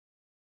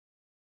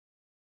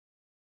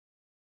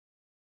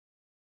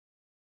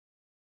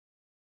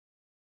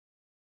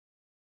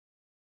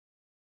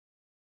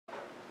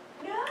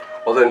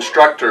Well, the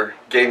instructor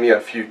gave me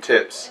a few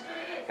tips,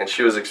 and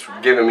she was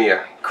giving me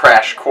a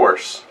crash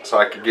course so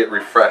I could get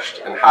refreshed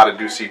in how to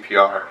do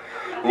CPR.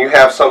 When you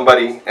have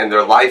somebody and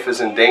their life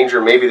is in danger,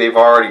 maybe they've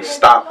already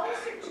stopped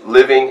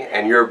living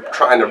and you're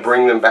trying to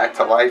bring them back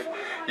to life,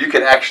 you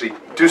could actually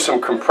do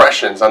some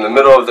compressions on the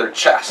middle of their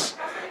chest.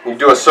 You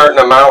do a certain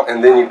amount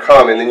and then you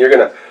come and then you're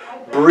going to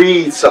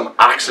breathe some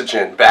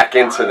oxygen back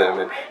into them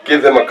and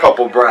give them a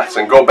couple breaths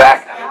and go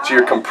back to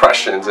your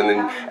compressions, and then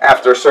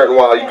after a certain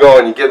while you go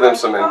and you give them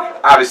some, and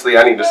obviously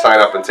I need to sign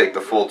up and take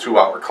the full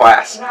 2-hour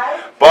class.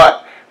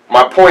 But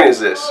my point is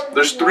this: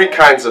 there's 3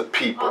 kinds of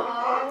people.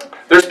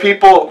 There's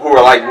people who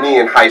are like me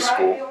in high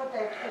school.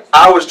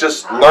 I was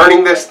just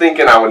learning this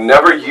thinking I would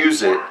never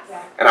use it,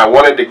 and I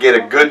wanted to get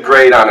a good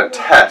grade on a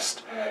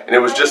test, and it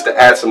was just to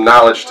add some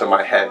knowledge to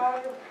my head.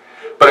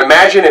 But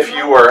imagine if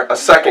you were a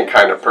second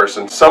kind of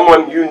person,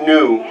 someone you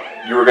knew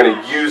you were going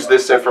to use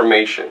this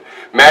information.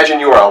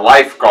 Imagine you are a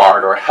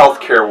lifeguard or a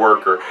healthcare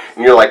worker,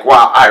 and you're like,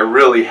 wow, I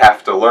really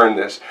have to learn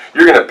this.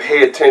 You're going to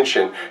pay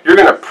attention. You're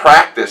going to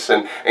practice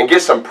and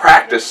get some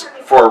practice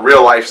for a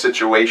real life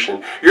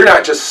situation. You're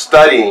not just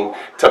studying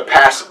to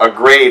pass a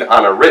grade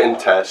on a written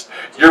test.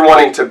 You're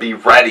wanting to be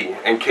ready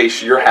in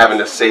case you're having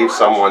to save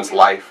someone's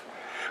life.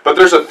 But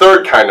there's a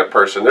third kind of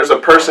person. There's a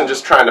person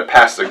just trying to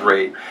pass the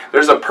grade.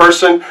 There's a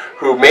person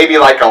who maybe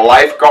like a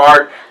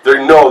lifeguard,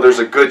 there's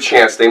a good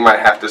chance they might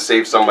have to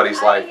save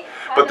somebody's life.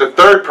 But the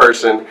third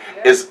person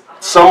is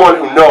someone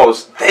who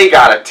knows they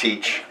got to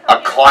teach a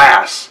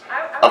class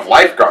of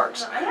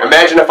lifeguards.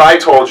 Imagine if I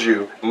told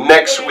you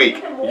next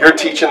week you're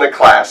teaching the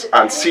class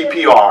on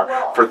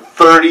CPR for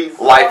 30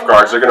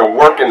 lifeguards. They're going to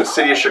work in the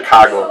city of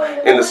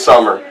Chicago in the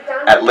summer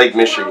at Lake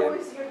Michigan.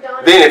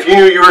 Then if you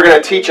knew you were going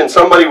to teach and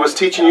somebody was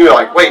teaching you,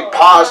 like, wait,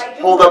 pause,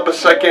 hold up a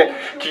second,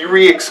 can you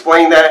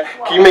re-explain that?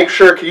 Can you make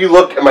sure, can you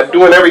look, am I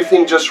doing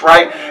everything just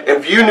right?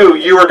 If you knew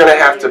you were going to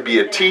have to be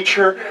a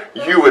teacher,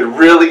 you would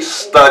really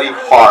study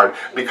hard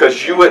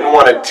because you wouldn't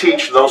want to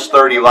teach those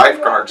 30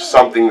 lifeguards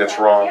something that's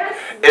wrong.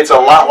 It's a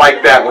lot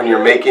like that when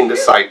you're making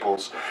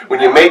disciples. When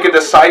you make a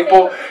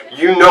disciple,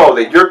 you know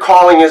that your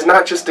calling is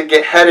not just to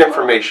get head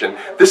information.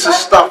 This is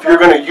stuff you're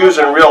going to use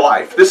in real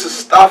life. This is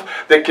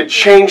stuff that could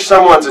change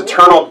someone's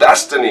eternal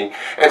destiny.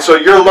 And so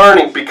you're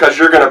learning because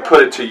you're going to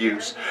put it to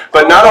use.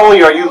 But not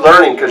only are you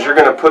learning because you're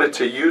going to put it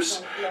to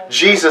use,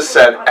 Jesus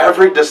said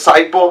every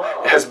disciple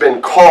has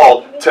been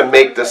called to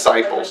make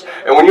disciples.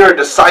 And when you're a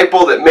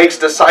disciple that makes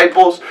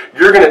disciples,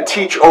 you're going to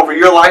teach over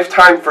your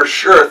lifetime for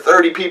sure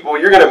 30 people.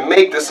 You're going to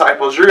make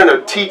disciples. You're going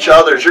to teach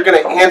others. You're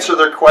going to answer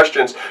their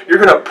questions.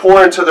 You're going to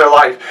pour into their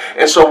life.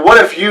 And so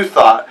what if you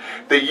thought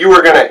that you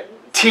were going to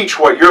teach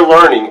what you're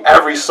learning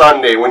every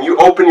Sunday when you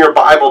open your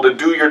Bible to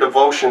do your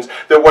devotions,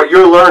 that what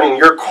you're learning,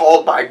 you're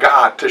called by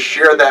God to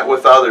share that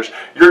with others.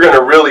 You're going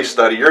to really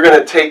study. You're going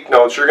to take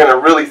notes. You're going to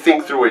really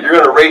think through it. You're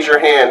going to raise your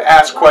hand,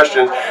 ask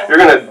questions. You're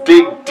going to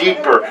dig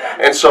deeper.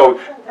 And so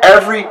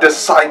every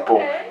disciple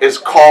is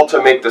called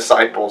to make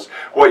disciples.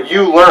 What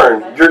you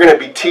learn, you're going to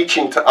be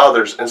teaching to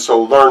others, and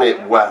so learn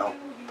it well.